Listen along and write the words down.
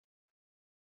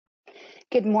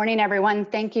Good morning, everyone.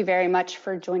 Thank you very much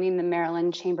for joining the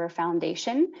Maryland Chamber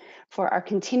Foundation for our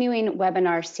continuing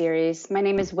webinar series. My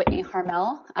name is Whitney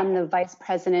Harmel. I'm the Vice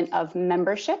President of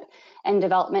Membership and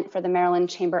Development for the Maryland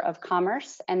Chamber of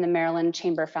Commerce and the Maryland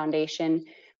Chamber Foundation.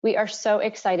 We are so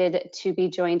excited to be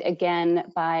joined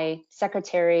again by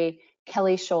Secretary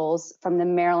Kelly Schulz from the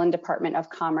Maryland Department of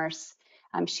Commerce.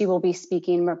 She will be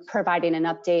speaking, providing an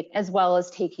update, as well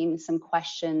as taking some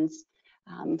questions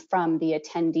from the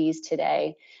attendees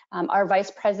today. Our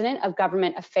Vice President of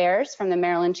Government Affairs from the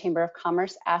Maryland Chamber of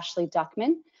Commerce, Ashley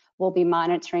Duckman, will be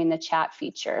monitoring the chat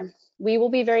feature. We will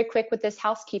be very quick with this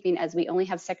housekeeping as we only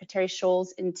have Secretary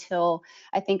Schulz until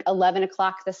I think 11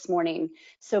 o'clock this morning.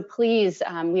 So please,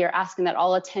 we are asking that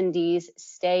all attendees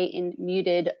stay in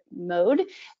muted mode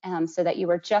so that you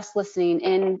are just listening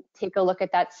in. Take a look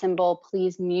at that symbol.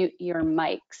 Please mute your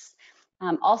mics.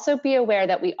 Also be aware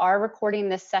that we are recording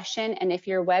this session, and if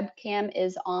your webcam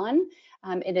is on,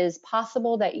 it is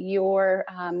possible that you're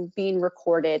being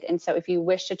recorded. And so if you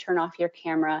wish to turn off your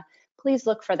camera, please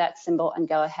look for that symbol and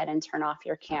go ahead and turn off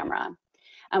your camera.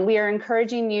 We are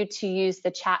encouraging you to use the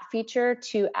chat feature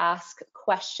to ask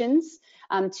questions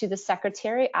to the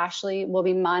Secretary. Ashley will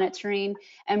be monitoring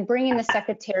and bringing the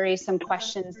Secretary some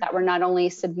questions that were not only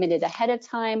submitted ahead of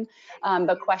time,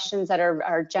 but questions that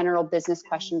are general business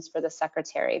questions for the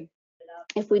Secretary.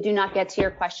 If we do not get to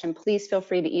your question, please feel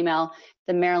free to email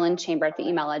the Maryland Chamber at the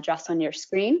email address on your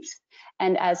screens.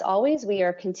 And as always, we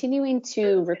are continuing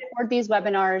to record these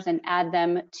webinars and add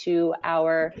them to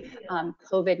our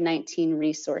COVID-19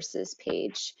 resources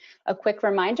page. A quick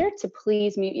reminder to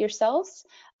please mute yourselves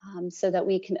so that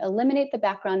we can eliminate the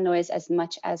background noise as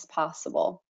much as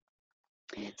possible.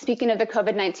 Speaking of the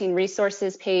COVID-19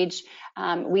 resources page,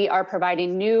 we are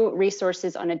providing new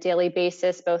resources on a daily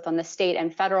basis, both on the state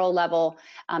and federal level,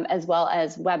 as well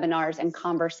as webinars and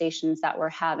conversations that we're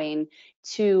having.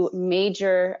 Two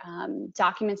major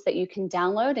documents that you can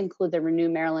download include the Renew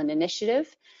Maryland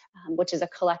Initiative, which is a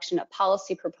collection of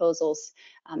policy proposals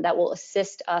that will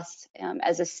assist us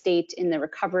as a state in the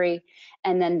recovery,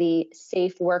 and then the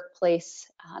Safe Workplace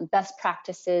Best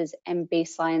Practices and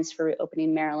Baselines for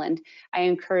Reopening Maryland. I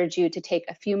encourage you to take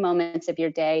a few moments of your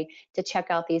day to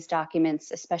check out these documents,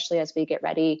 especially as we get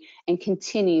ready and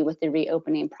continue with the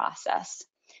reopening process.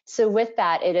 So with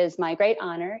that, it is my great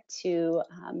honor to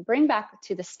bring back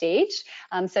to the stage,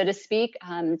 so to speak,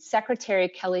 Secretary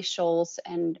Kelly Schulz.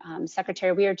 And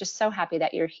Secretary, we are just so happy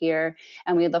that you're here,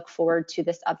 and we look forward to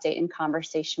this update and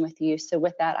conversation with you. So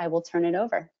with that, I will turn it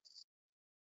over.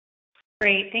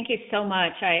 Great, thank you so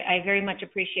much. I very much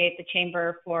appreciate the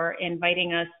Chamber for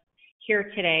inviting us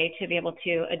here today to be able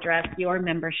to address your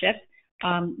membership.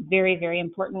 Very, very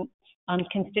important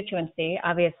constituency,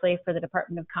 obviously, for the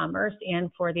Department of Commerce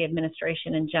and for the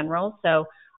administration in general. So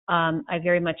I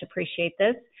very much appreciate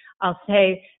this. I'll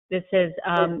say this is,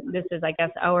 I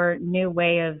guess, our new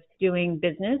way of doing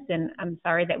business, and I'm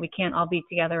sorry that we can't all be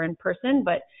together in person,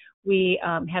 but we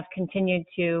have continued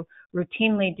to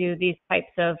routinely do these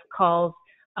types of calls.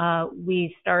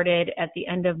 We started at the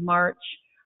end of March,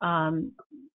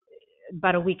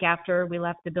 about a week after we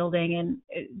left the building, and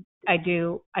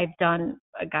I've done,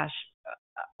 gosh,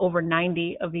 over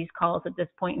 90 of these calls at this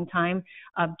point in time,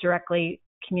 directly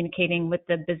communicating with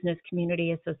the business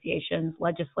community associations,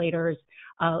 legislators,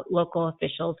 local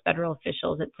officials, federal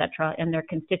officials, et cetera, and their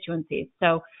constituencies.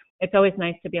 So it's always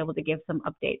nice to be able to give some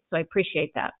updates. So I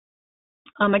appreciate that.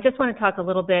 I just want to talk a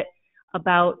little bit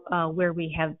about where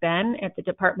we have been at the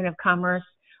Department of Commerce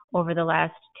over the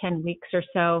last 10 weeks or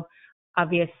so.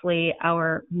 Obviously,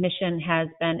 our mission has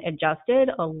been adjusted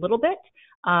a little bit,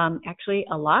 actually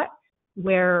a lot,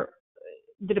 where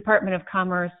the Department of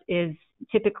Commerce is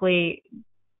typically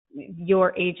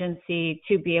your agency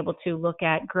to be able to look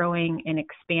at growing and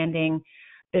expanding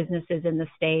businesses in the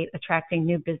state, attracting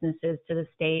new businesses to the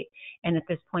state. And at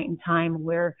this point in time,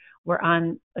 we're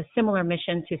on a similar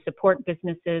mission to support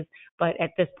businesses, but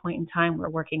at this point in time, we're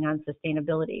working on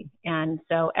sustainability. And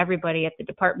so everybody at the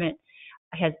department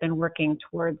has been working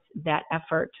towards that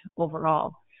effort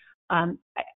overall.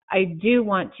 I do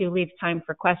want to leave time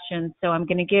for questions, so I'm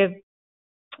going to give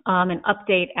an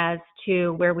update as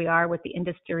to where we are with the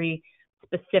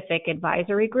industry-specific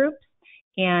advisory groups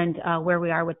and where we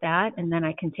are with that, and then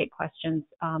I can take questions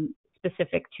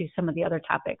specific to some of the other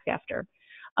topics after.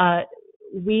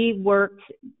 We worked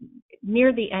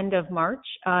near the end of March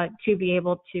to be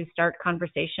able to start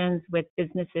conversations with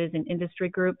businesses and industry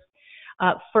groups.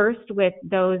 First, with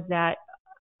those that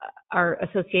are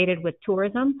associated with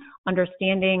tourism,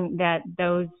 understanding that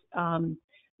those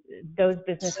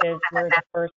businesses were the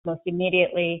first, most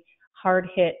immediately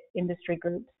hard-hit industry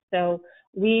groups. So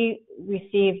we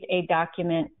received a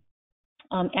document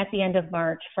at the end of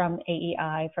March from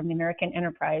AEI, from the American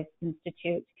Enterprise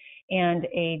Institute, and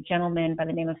a gentleman by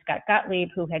the name of Scott Gottlieb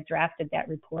who had drafted that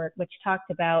report, which talked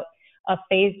about a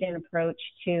phased-in approach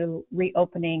to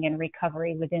reopening and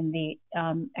recovery within the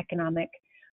economic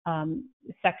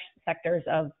sectors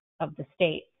of the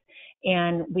state.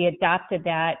 And we adopted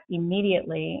that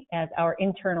immediately as our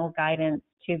internal guidance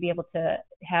to be able to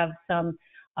have some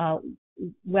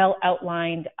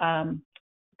well-outlined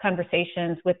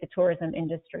conversations with the tourism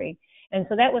industry. And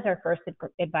so that was our first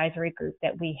advisory group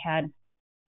that we had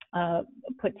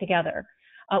put together.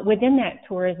 Within that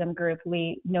tourism group,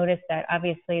 we noticed that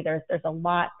obviously there's a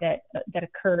lot that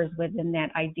occurs within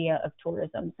that idea of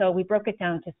tourism. So we broke it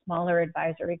down to smaller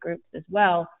advisory groups as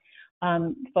well,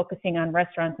 focusing on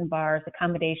restaurants and bars,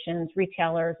 accommodations,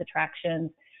 retailers,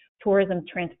 attractions, tourism,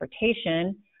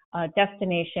 transportation,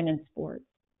 destination, and sports.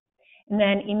 And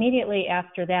then immediately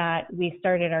after that, we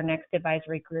started our next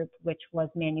advisory group, which was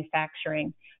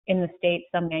manufacturing. In the state,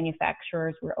 some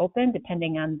manufacturers were open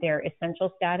depending on their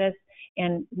essential status,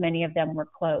 and many of them were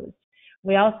closed.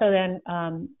 We also then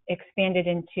expanded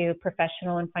into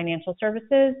professional and financial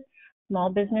services, small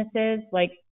businesses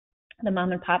like the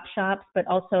mom and pop shops, but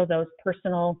also those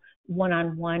personal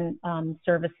one-on-one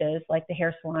services like the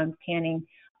hair salons, tanning,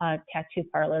 tattoo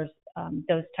parlors,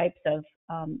 those types of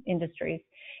industries.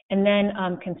 And then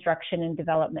construction and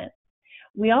development.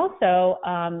 We also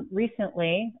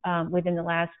recently, within the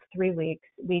last 3 weeks,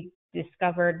 we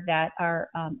discovered that our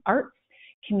arts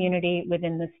community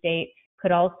within the state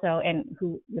could also, and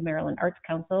who the Maryland Arts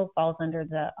Council falls under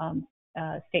the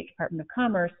State Department of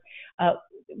Commerce,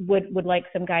 would like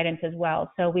some guidance as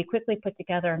well. So we quickly put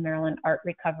together a Maryland Art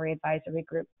Recovery Advisory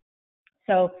Group.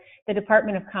 So the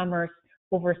Department of Commerce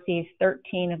oversees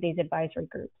 13 of these advisory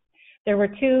groups. There were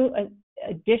 2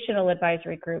 additional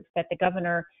advisory groups that the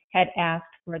governor had asked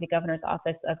for the Governor's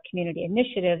Office of Community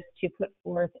Initiatives to put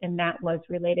forth, and that was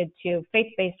related to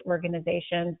faith-based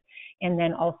organizations and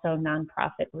then also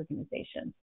nonprofit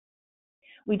organizations.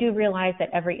 We do realize that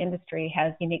every industry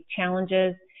has unique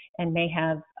challenges and may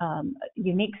have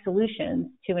unique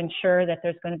solutions to ensure that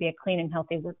there's going to be a clean and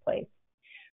healthy workplace.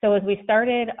 So as we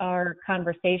started our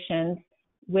conversations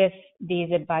with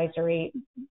these advisory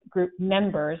group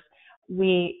members,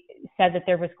 we said that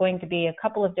there was going to be a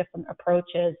couple of different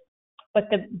approaches, but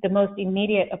the most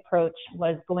immediate approach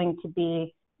was going to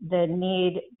be the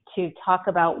need to talk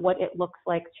about what it looks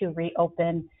like to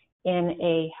reopen in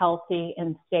a healthy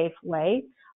and safe way,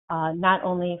 not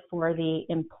only for the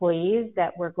employees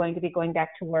that were going to be going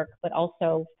back to work, but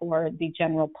also for the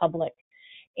general public.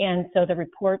 And so the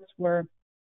reports were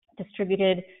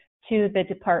distributed to the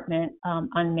department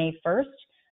on May 1st,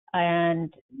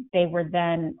 and they were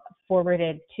then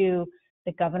forwarded to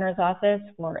the governor's office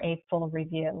for a full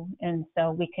review. And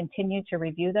so we continue to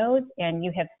review those, and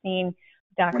you have seen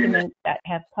documents that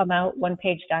have come out,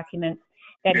 one-page documents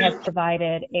that have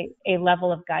provided a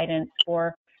level of guidance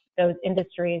for those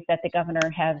industries that the governor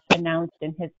has announced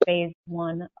in his phase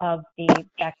 1 of the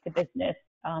back to business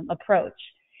approach.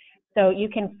 So you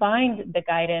can find the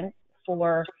guidance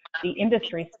for the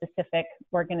industry-specific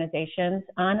organizations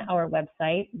on our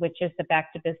website, which is the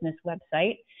Back to Business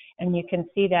website. And you can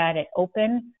see that at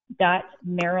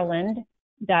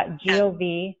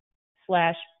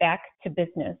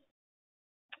open.maryland.gov/back-to-business.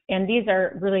 And these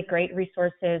are really great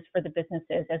resources for the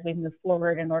businesses as we move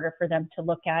forward in order for them to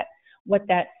look at what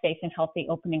that safe and healthy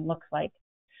opening looks like.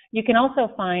 You can also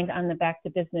find on the Back to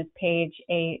Business page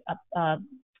a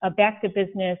Back to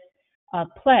Business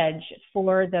pledge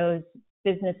for those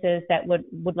businesses that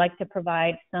would like to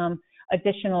provide some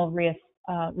additional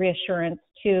reassurance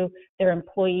to their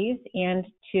employees and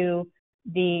to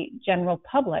the general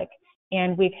public.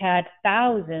 And we've had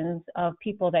thousands of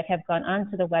people that have gone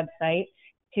onto the website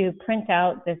to print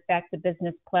out this Back to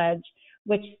Business pledge,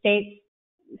 which states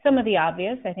some of the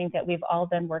obvious, I think, that we've all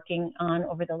been working on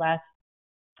over the last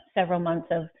several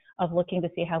months of looking to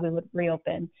see how we would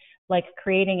reopen, like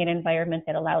creating an environment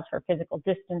that allows for physical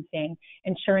distancing,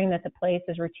 ensuring that the place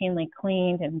is routinely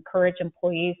cleaned, and encourage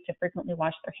employees to frequently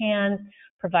wash their hands,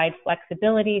 provide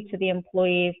flexibility to the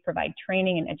employees, provide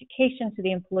training and education to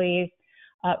the employees,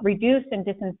 reduce and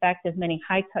disinfect as many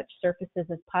high-touch surfaces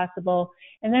as possible,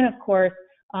 and then, of course,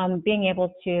 being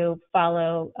able to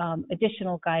follow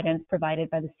additional guidance provided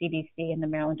by the CDC and the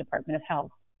Maryland Department of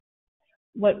Health.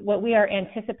 What we are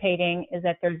anticipating is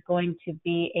that there's going to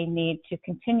be a need to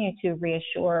continue to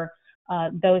reassure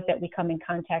those that we come in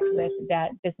contact with, that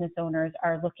business owners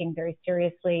are looking very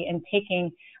seriously and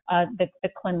taking the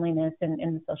cleanliness and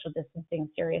the social distancing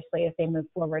seriously as they move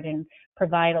forward and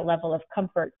provide a level of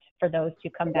comfort for those to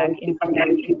come back into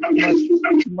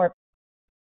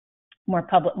more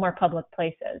public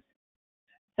places.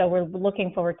 So we're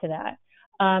looking forward to that.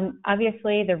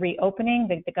 Obviously, the reopening,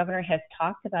 the governor has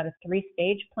talked about a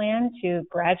 3-stage plan to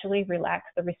gradually relax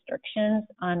the restrictions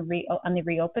on the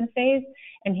reopen phase,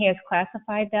 and he has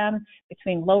classified them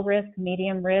between low risk,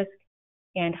 medium risk,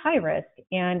 and high risk.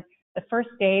 And the first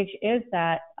stage is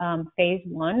that phase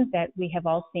 1 that we have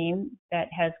all seen that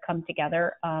has come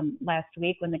together last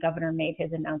week when the governor made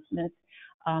his announcements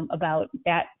about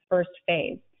that first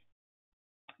phase.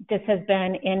 This has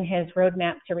been in his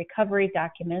roadmap to recovery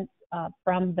documents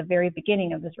from the very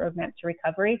beginning of this roadmap to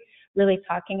recovery, really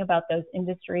talking about those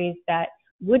industries that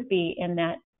would be in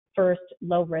that first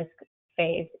low risk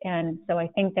phase. And so I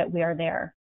think that we are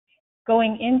there.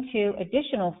 Going into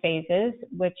additional phases,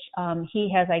 which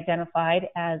he has identified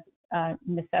as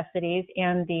necessities,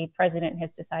 and the president has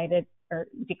decided or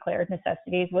declared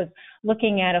necessities, was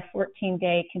looking at a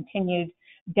 14-day continued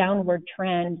downward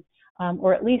trend,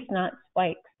 or at least not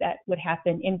spikes that would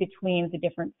happen in between the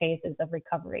different phases of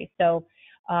recovery. So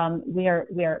we are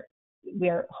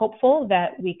hopeful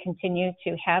that we continue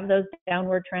to have those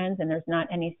downward trends and there's not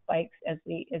any spikes as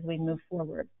we move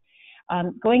forward.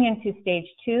 Going into stage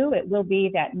 2, it will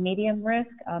be that medium risk.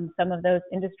 Some of those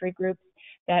industry groups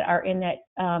that are in that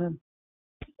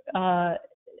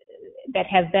that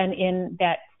have been in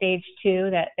that stage 2,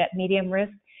 that medium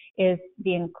risk, is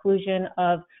the inclusion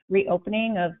of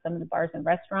reopening of some of the bars and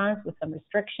restaurants with some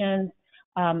restrictions,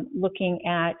 looking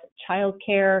at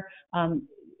childcare,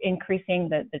 increasing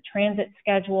the transit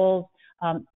schedules,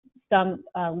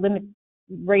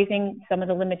 raising some of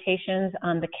the limitations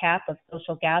on the cap of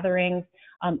social gatherings,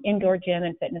 indoor gym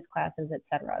and fitness classes, et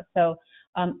cetera. So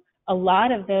a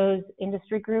lot of those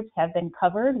industry groups have been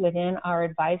covered within our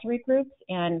advisory groups,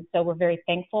 and so we're very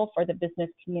thankful for the business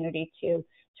community to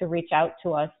reach out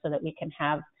to us so that we can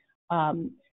have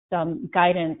some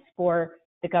guidance for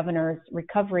the governor's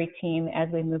recovery team as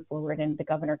we move forward, and the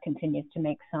governor continues to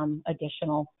make some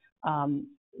additional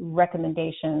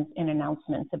recommendations and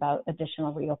announcements about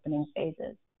additional reopening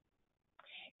phases.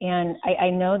 And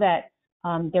I know that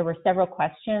there were several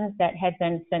questions that had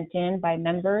been sent in by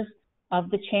members of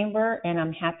the chamber, and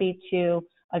I'm happy to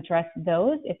address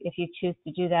those if you choose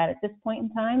to do that at this point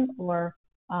in time, or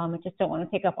I just don't want to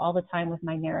take up all the time with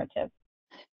my narrative.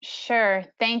 Sure.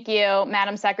 Thank you,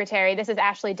 Madam Secretary. This is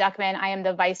Ashley Duckman. I am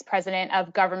the Vice President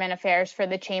of Government Affairs for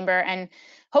the Chamber, and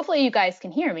hopefully you guys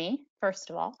can hear me, first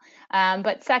of all.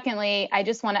 But secondly, I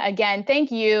just want to, again,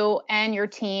 thank you and your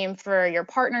team for your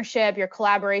partnership, your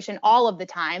collaboration all of the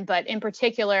time, but in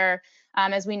particular,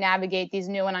 as we navigate these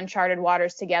new and uncharted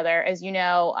waters together. As you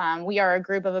know, we are a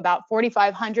group of about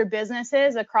 4,500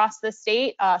 businesses across the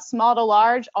state, small to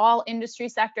large, all industry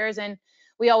sectors, and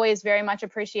we always very much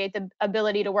appreciate the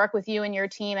ability to work with you and your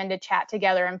team and to chat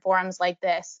together in forums like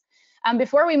this.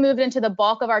 Before we moved into the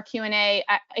bulk of our Q&A,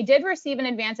 I did receive in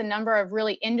advance a number of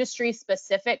really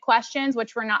industry-specific questions,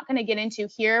 which we're not going to get into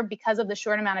here because of the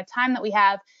short amount of time that we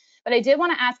have. But I did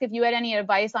want to ask if you had any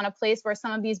advice on a place where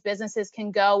some of these businesses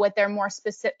can go with their more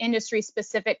specific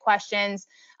industry-specific questions,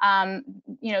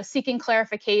 seeking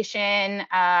clarification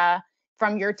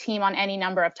from your team on any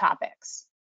number of topics.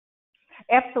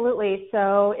 Absolutely.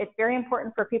 So it's very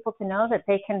important for people to know that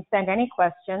they can send any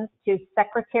questions to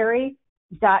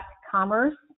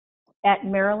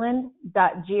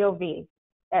secretary.commerce@maryland.gov.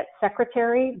 At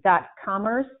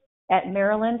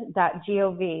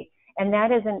secretary.commerce@maryland.gov. And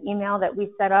that is an email that we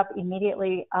set up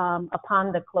immediately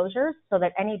upon the closures so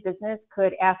that any business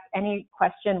could ask any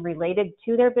question related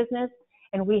to their business.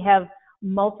 And we have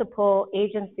multiple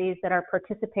agencies that are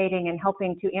participating and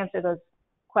helping to answer those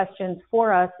questions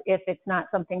for us if it's not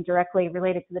something directly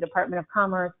related to the Department of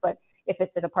Commerce, but if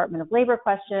it's a Department of Labor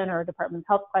question or a Department of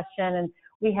Health question. And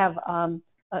we have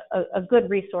a good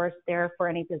resource there for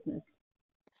any business.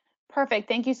 Perfect.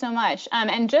 Thank you so much.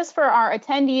 And just for our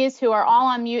attendees who are all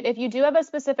on mute, if you do have a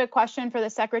specific question for the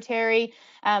Secretary,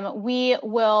 we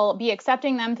will be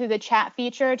accepting them through the chat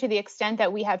feature to the extent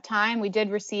that we have time. We did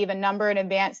receive a number in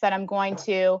advance that I'm going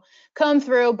to comb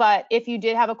through, but if you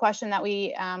did have a question that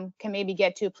we can maybe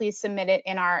get to, please submit it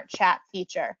in our chat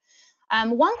feature.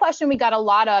 One question we got a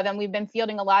lot of, and we've been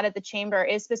fielding a lot at the Chamber,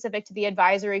 is specific to the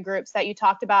advisory groups that you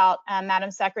talked about,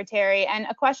 Madam Secretary. And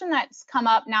a question that's come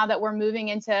up now that we're moving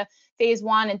into phase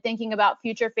 1 and thinking about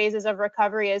future phases of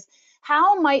recovery is,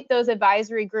 how might those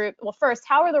advisory groups, well, first,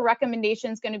 how are the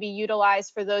recommendations going to be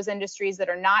utilized for those industries that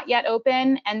are not yet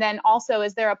open? And then also,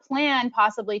 is there a plan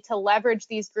possibly to leverage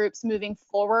these groups moving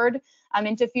forward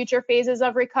into future phases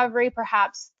of recovery,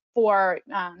 perhaps for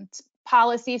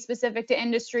policy specific to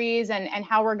industries and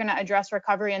how we're going to address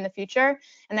recovery in the future?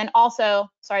 And then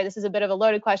also, sorry, this is a bit of a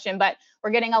loaded question, but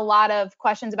we're getting a lot of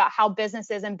questions about how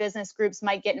businesses and business groups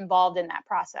might get involved in that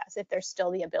process, if there's still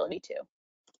the ability to.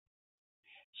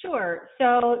 Sure.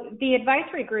 So the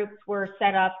advisory groups were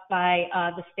set up by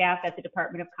the staff at the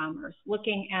Department of Commerce,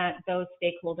 looking at those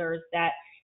stakeholders that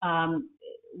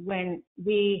when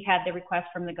we had the request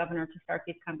from the governor to start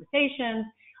these conversations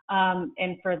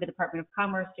and for the Department of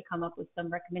Commerce to come up with some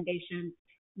recommendations,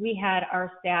 we had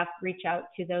our staff reach out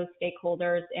to those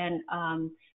stakeholders and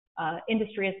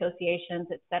industry associations,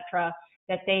 et cetera,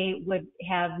 that they would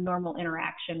have normal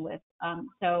interaction with.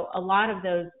 So a lot of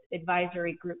those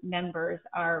advisory group members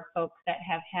are folks that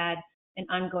have had an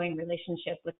ongoing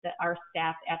relationship with our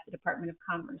staff at the Department of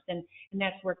Commerce, and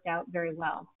that's worked out very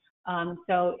well.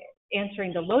 So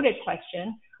answering the loaded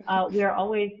question, we are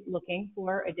always looking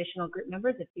for additional group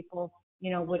members. If people,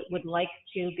 would like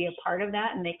to be a part of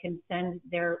that, and they can send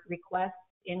their requests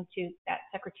into that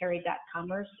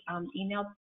secretary.commerce email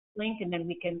link, and then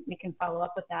we can follow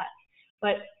up with that.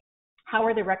 But how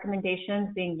are the recommendations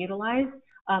being utilized?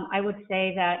 I would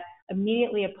say that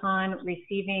immediately upon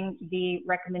receiving the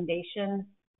recommendations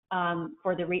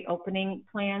for the reopening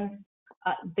plans,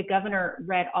 the governor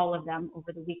read all of them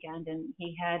over the weekend, and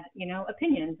he had,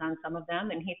 opinions on some of them,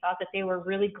 and he thought that they were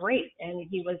really great, and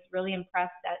he was really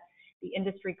impressed that the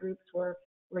industry groups were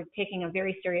taking a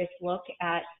very serious look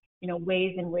at,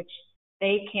 ways in which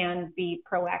they can be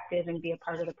proactive and be a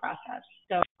part of the process.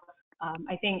 So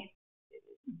I think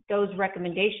those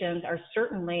recommendations are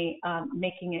certainly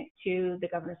making it to the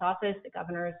governor's office, the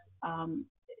governor's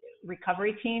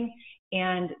recovery team,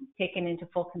 and taken into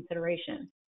full consideration.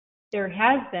 There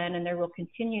has been, and there will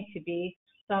continue to be,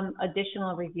 some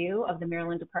additional review of the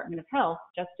Maryland Department of Health,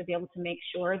 just to be able to make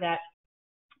sure that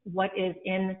what is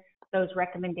in those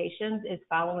recommendations is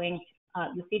following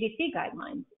the CDC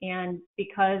guidelines. And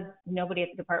because nobody at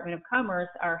the Department of Commerce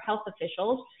are health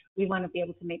officials, we want to be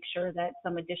able to make sure that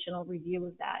some additional review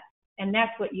of that. And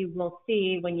that's what you will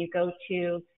see when you go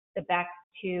to the Back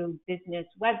to Business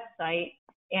website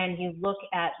and you look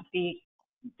at the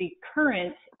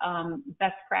current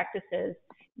best practices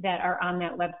that are on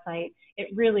that website. It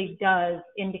really does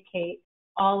indicate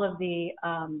all of the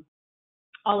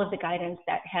guidance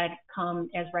that had come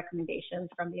as recommendations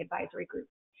from the advisory group.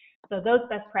 So those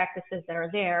best practices that are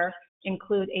there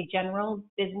include a general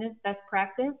business best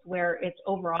practice, where it's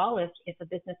overall, if a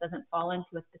business doesn't fall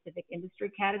into a specific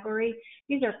industry category.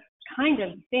 These are kind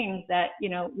of things that,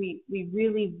 we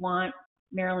really want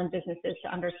Maryland businesses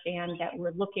to understand that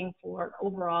we're looking for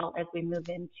overall as we move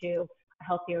into a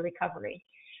healthier recovery.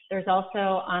 There's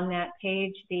also on that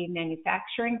page the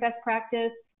manufacturing best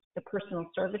practice, the personal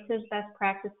services best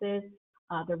practices,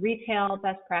 the retail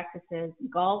best practices,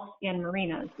 golf and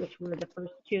marinas, which were the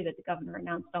first two that the governor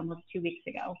announced almost 2 weeks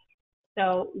ago.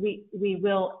 So we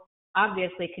will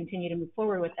obviously continue to move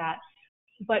forward with that.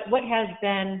 But what has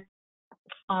been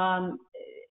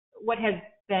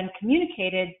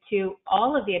communicated to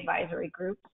all of the advisory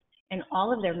groups and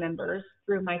all of their members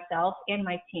through myself and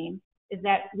my team is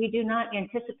that we do not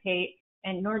anticipate,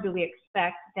 and nor do we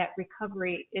expect, that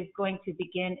recovery is going to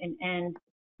begin and end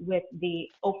with the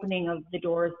opening of the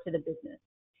doors to the business.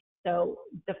 So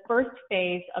the first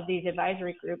phase of these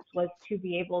advisory groups was to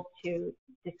be able to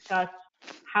discuss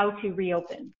how to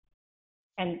reopen.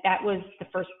 And that was the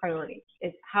first priority,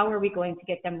 is how are we going to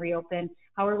get them reopened?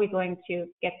 How are we going to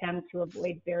get them to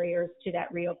avoid barriers to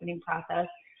that reopening process?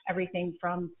 Everything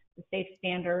from the safe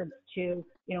standards to,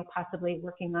 possibly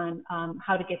working on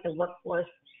how to get the workforce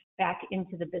back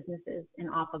into the businesses and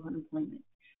off of unemployment.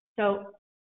 So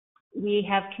we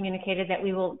have communicated that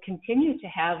we will continue to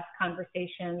have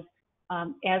conversations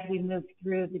as we move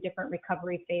through the different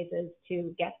recovery phases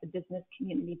to get the business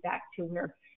community back to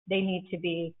where they need to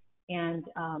be, and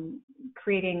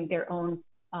creating their own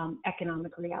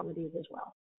economic realities as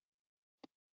well.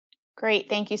 Great,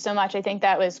 thank you so much. I think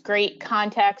that was great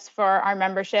context for our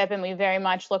membership, and we very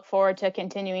much look forward to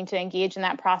continuing to engage in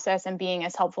that process and being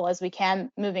as helpful as we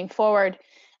can moving forward.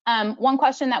 One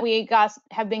question that we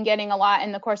have been getting a lot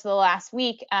in the course of the last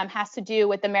week has to do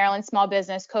with the Maryland Small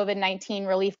Business COVID-19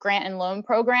 Relief Grant and Loan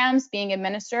Programs being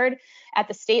administered at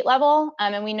the state level.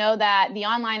 And we know that the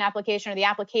online application or the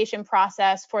application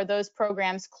process for those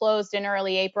programs closed in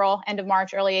early April, end of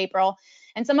March, early April.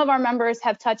 And some of our members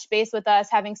have touched base with us,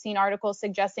 having seen articles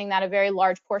suggesting that a very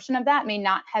large portion of that may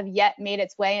not have yet made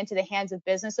its way into the hands of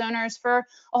business owners for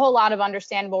a whole lot of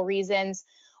understandable reasons,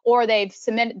 or they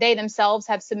themselves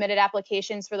have submitted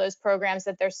applications for those programs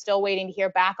that they're still waiting to hear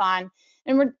back on.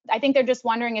 And I think they're just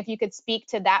wondering if you could speak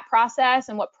to that process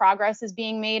and what progress is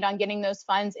being made on getting those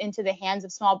funds into the hands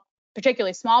of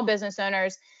particularly small business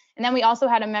owners. And then we also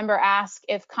had a member ask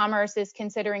if Commerce is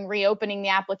considering reopening the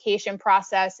application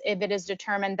process if it is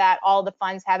determined that all the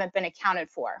funds haven't been accounted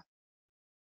for.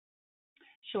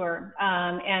 Sure,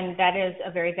 and that is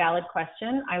a very valid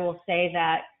question. I will say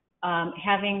that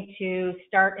having to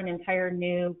start an entire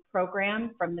new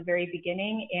program from the very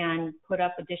beginning and put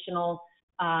up additional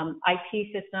IT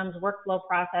systems, workflow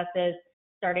processes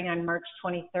starting on March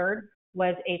 23rd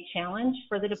was a challenge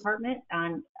for the department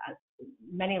on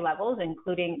many levels,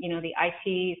 including, the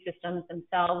IT systems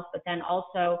themselves, but then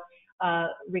also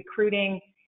recruiting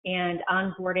and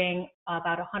onboarding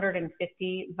about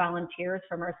 150 volunteers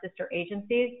from our sister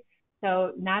agencies.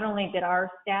 So not only did our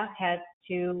staff have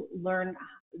to learn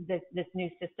this new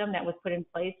system that was put in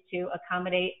place to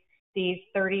accommodate these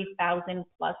 30,000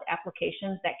 plus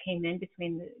applications that came in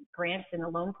between the grants and the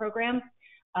loan program,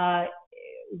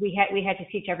 we had to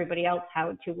teach everybody else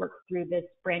how to work through this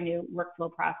brand new workflow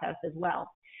process as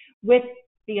well, with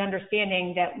the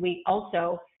understanding that we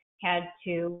also had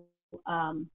to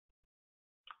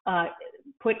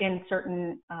put in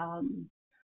certain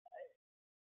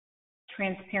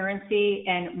transparency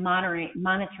and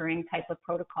monitoring type of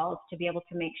protocols to be able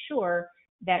to make sure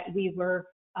that we were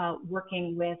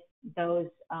working with those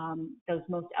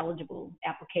most eligible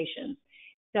applications.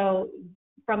 So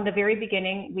from the very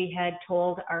beginning, we had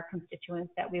told our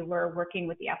constituents that we were working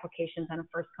with the applications on a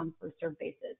first come, first served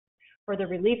basis. For the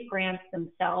relief grants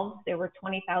themselves, there were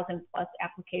 20,000 plus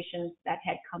applications that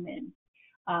had come in.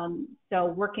 So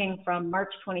working from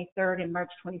March 23rd and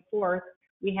March 24th,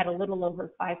 we had a little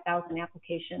over 5,000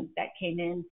 applications that came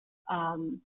in.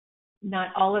 Not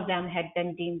all of them had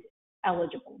been deemed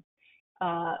eligible,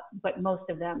 but most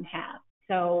of them have.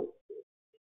 So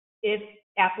if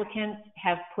applicants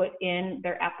have put in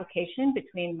their application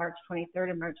between March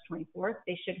 23rd and March 24th,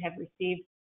 they should have received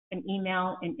an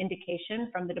email, an indication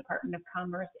from the Department of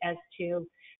Commerce as to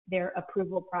their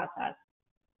approval process.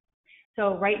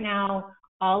 So right now,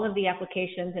 all of the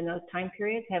applications in those time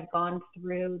periods have gone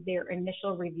through their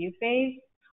initial review phase.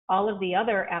 All of the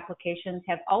other applications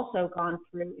have also gone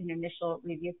through an initial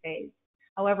review phase.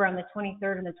 However, on the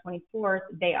 23rd and the 24th,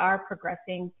 they are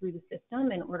progressing through the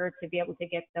system in order to be able to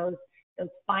get those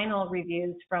final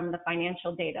reviews from the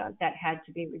financial data that had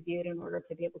to be reviewed in order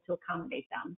to be able to accommodate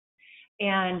them.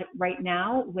 And right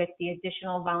now, with the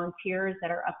additional volunteers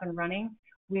that are up and running,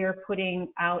 we are putting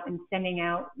out and sending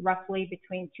out roughly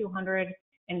between 200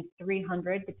 and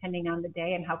 300, depending on the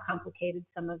day and how complicated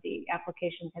some of the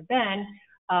applications have been,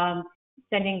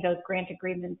 sending those grant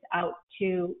agreements out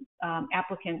to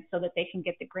applicants so that they can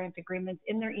get the grant agreements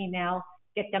in their email,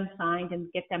 get them signed,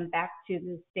 and get them back to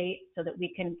the state so that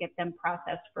we can get them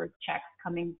processed for checks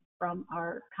coming from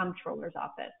our comptroller's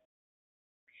office.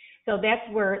 So that's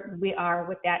where we are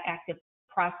with that active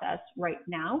process right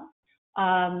now.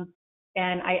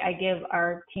 And I give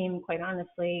our team, quite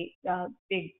honestly,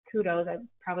 big kudos.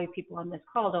 Probably people on this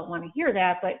call don't want to hear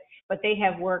that, but they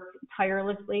have worked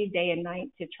tirelessly day and night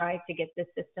to try to get this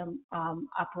system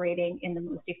operating in the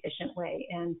most efficient way.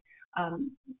 And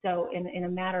so in a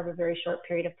matter of a very short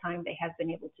period of time, they have been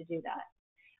able to do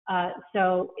that.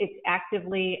 So it's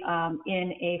actively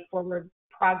in a forward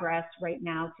progress right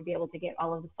now to be able to get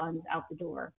all of the funds out the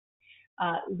door.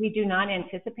 We do not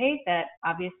anticipate that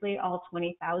obviously all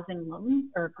 20,000 loans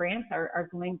or grants are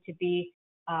going to be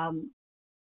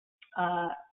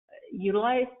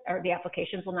utilized, or the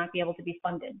applications will not be able to be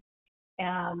funded.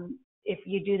 If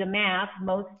you do the math,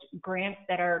 most grants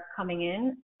that are coming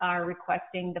in are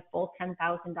requesting the full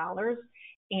 $10,000,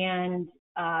 and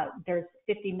there's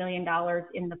 $50 million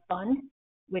in the fund,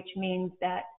 which means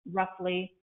that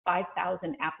roughly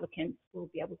 5,000 applicants will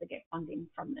be able to get funding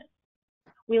from this.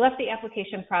 We left the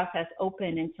application process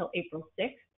open until April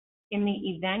 6th. In the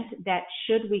event that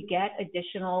should we get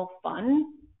additional funds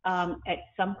at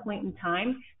some point in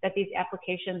time, that these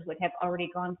applications would have already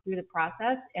gone through the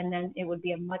process, and then it would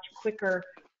be a much quicker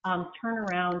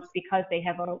turnaround because they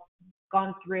have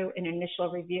gone through an initial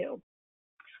review.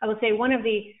 I will say one of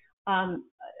the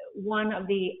one of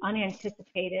the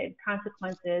unanticipated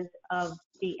consequences of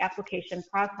the application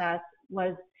process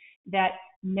was that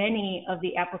many of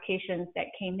the applications that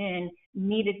came in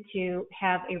needed to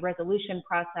have a resolution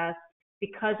process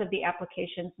because of the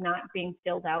applications not being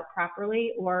filled out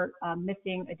properly, or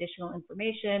missing additional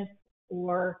information,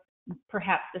 or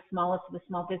perhaps the smallest of the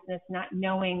small business not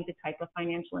knowing the type of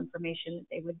financial information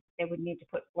that they would need to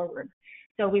put forward.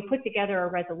 So we put together a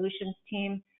resolutions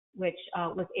team, which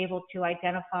was able to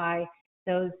identify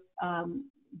those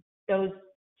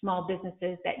small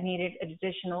businesses that needed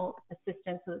additional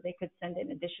assistance so that they could send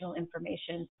in additional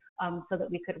information, so that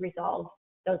we could resolve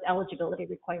those eligibility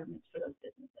requirements for those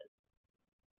businesses.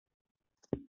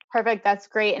 Perfect. That's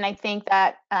great. And I think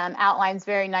that outlines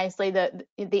very nicely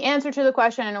the answer to the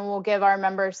question, and will give our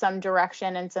members some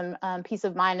direction and some peace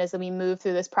of mind as we move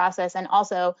through this process. And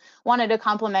also wanted to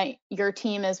compliment your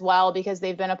team as well, because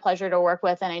they've been a pleasure to work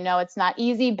with. And I know it's not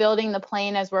easy building the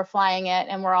plane as we're flying it,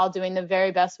 and we're all doing the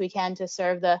very best we can to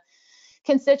serve the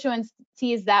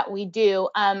constituencies that we do.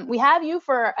 We have you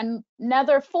for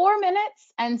another 4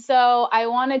 minutes, and so I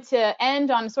wanted to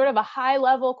end on sort of a high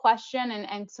level question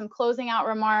and some closing out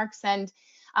remarks, and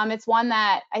it's one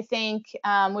that I think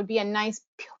would be a nice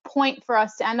point for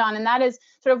us to end on, and that is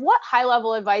sort of what high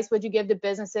level advice would you give to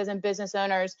businesses and business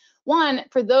owners, one,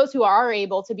 for those who are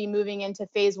able to be moving into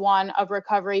phase 1 of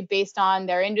recovery based on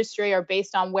their industry or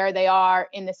based on where they are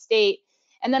in the state?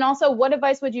 And then also, what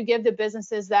advice would you give to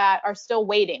businesses that are still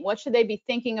waiting? What should they be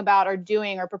thinking about or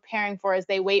doing or preparing for as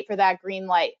they wait for that green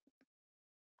light?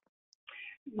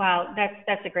 Wow,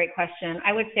 that's a great question.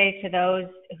 I would say to those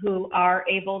who are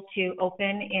able to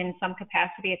open in some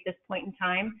capacity at this point in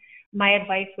time, my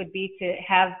advice would be to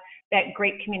have that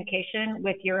great communication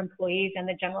with your employees and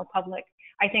the general public.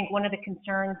 I think one of the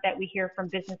concerns that we hear from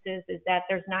businesses is that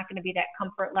there's not going to be that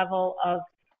comfort level of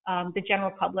the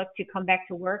general public to come back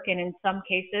to work, and in some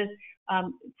cases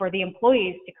for the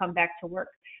employees to come back to work.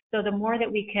 So the more that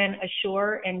we can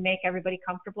assure and make everybody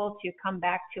comfortable to come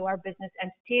back to our business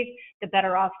entities, the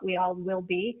better off we all will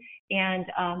be. And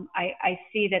I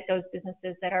see that those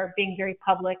businesses that are being very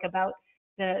public about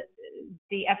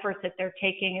the efforts that they're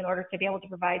taking in order to be able to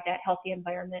provide that healthy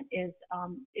environment is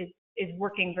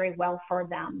working very well for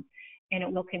them, and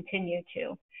it will continue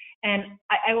to. And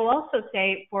I will also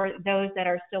say, for those that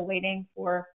are still waiting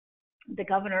for the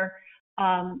governor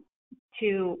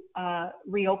to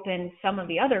reopen some of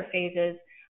the other phases,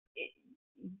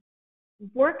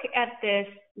 work at this,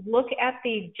 look at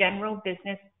the general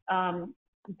business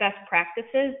best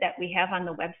practices that we have on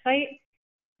the website.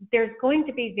 There's going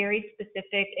to be very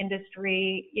specific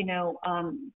industry,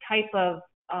 type of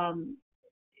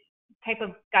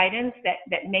guidance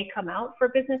that may come out for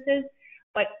businesses,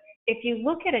 but if you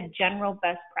look at a general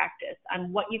best practice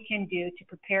on what you can do to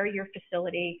prepare your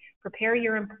facility, prepare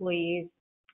your employees,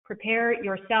 prepare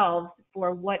yourselves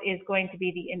for what is going to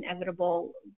be the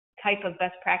inevitable type of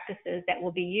best practices that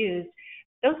will be used,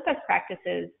 those best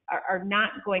practices are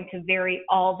not going to vary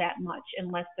all that much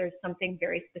unless there's something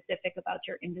very specific about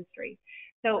your industry.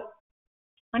 So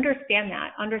understand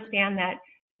that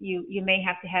you may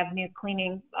have to have new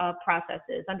cleaning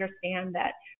processes. Understand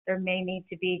that there may need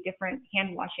to be different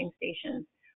hand washing stations,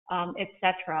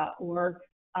 etc., or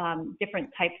different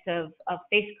types of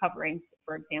face coverings,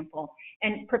 for example.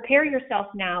 And prepare yourself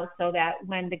now so that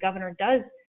when the governor does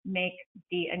make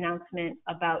the announcement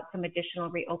about some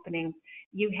additional reopenings,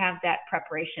 you have that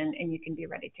preparation and you can be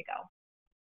ready to go.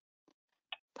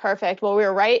 Perfect. Well,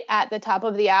 we're right at the top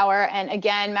of the hour. And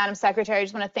again, Madam Secretary, I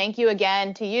just want to thank you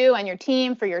again, to you and your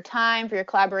team, for your time, for your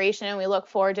collaboration. And we look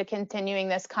forward to continuing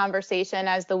this conversation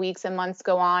as the weeks and months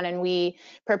go on and we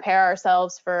prepare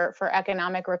ourselves for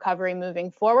economic recovery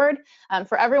moving forward.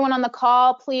 For everyone on the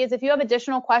call, please, if you have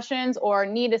additional questions or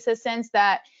need assistance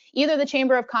that either the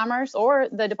Chamber of Commerce or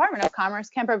the Department of Commerce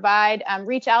can provide,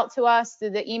 reach out to us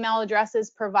through the email addresses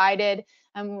provided,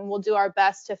 and we'll do our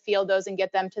best to field those and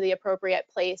get them to the appropriate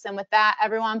place. And with that,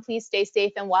 everyone, please stay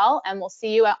safe and well, and we'll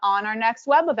see you on our next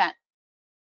web event.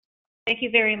 Thank you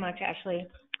very much, Ashley.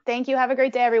 Thank you. Have a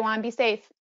great day, everyone. Be safe.